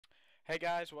Hey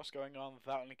guys, what's going on?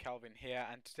 That only Calvin here,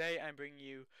 and today I'm bringing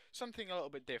you something a little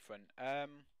bit different.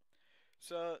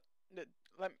 So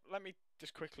let me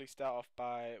just quickly start off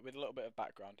with a little bit of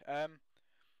background.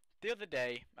 The other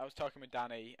day I was talking with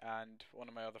Danny and one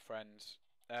of my other friends,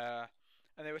 and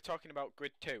they were talking about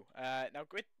Grid 2. Now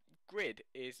Grid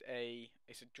is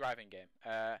it's a driving game.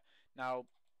 Now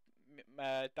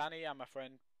Danny and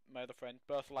my other friend,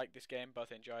 both like this game,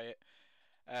 both enjoy it.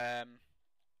 And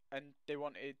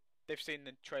they've seen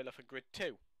the trailer for Grid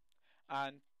 2,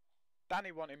 and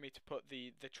Danny wanted me to put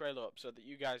the trailer up so that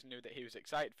you guys knew that he was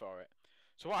excited for it.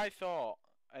 So what I thought,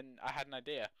 and I had an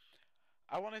idea,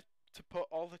 I wanted to put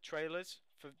all the trailers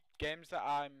for games that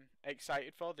I'm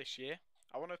excited for this year.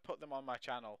 I want to put them on my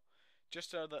channel, just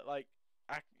so that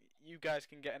you guys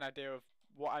can get an idea of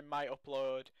what I might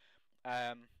upload,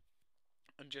 and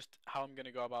just how I'm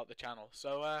gonna go about the channel.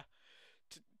 So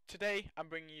today I'm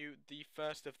bringing you the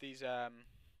first of these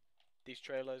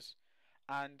trailers,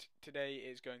 and today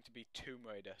is going to be Tomb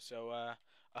Raider. So I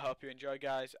hope you enjoy,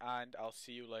 guys, and I'll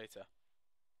see you later.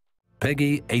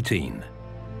 Peggy 18.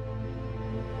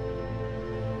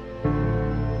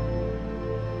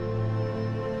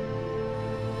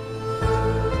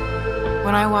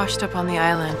 When I washed up on the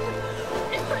island,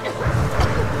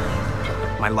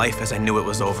 my life as I knew it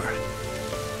was over.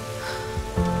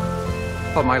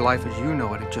 But my life as you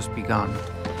know it had just begun.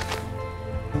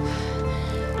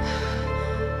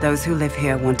 Those who live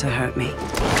here want to hurt me.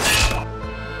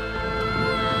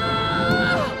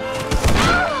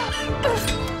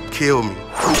 Kill me.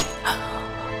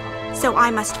 So I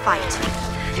must fight.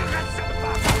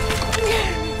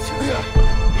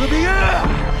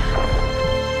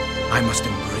 I must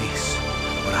embrace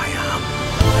what I am.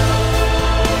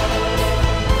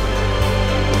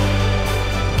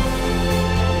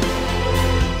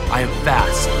 I am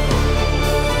fast.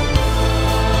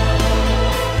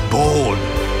 Bold.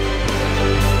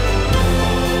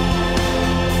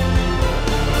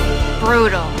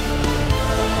 brutal.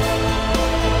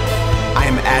 I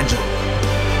am agile.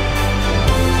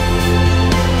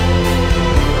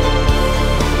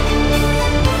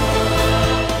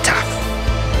 Tough.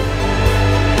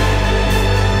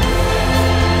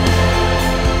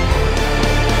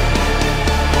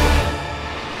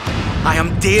 I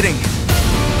am daring.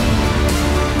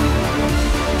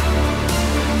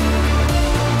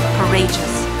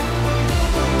 Courageous.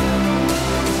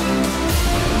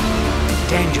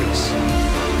 Dangerous.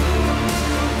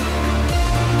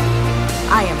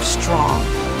 I am strong.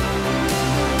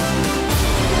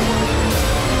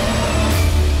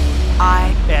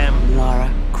 I am Lara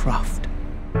Croft.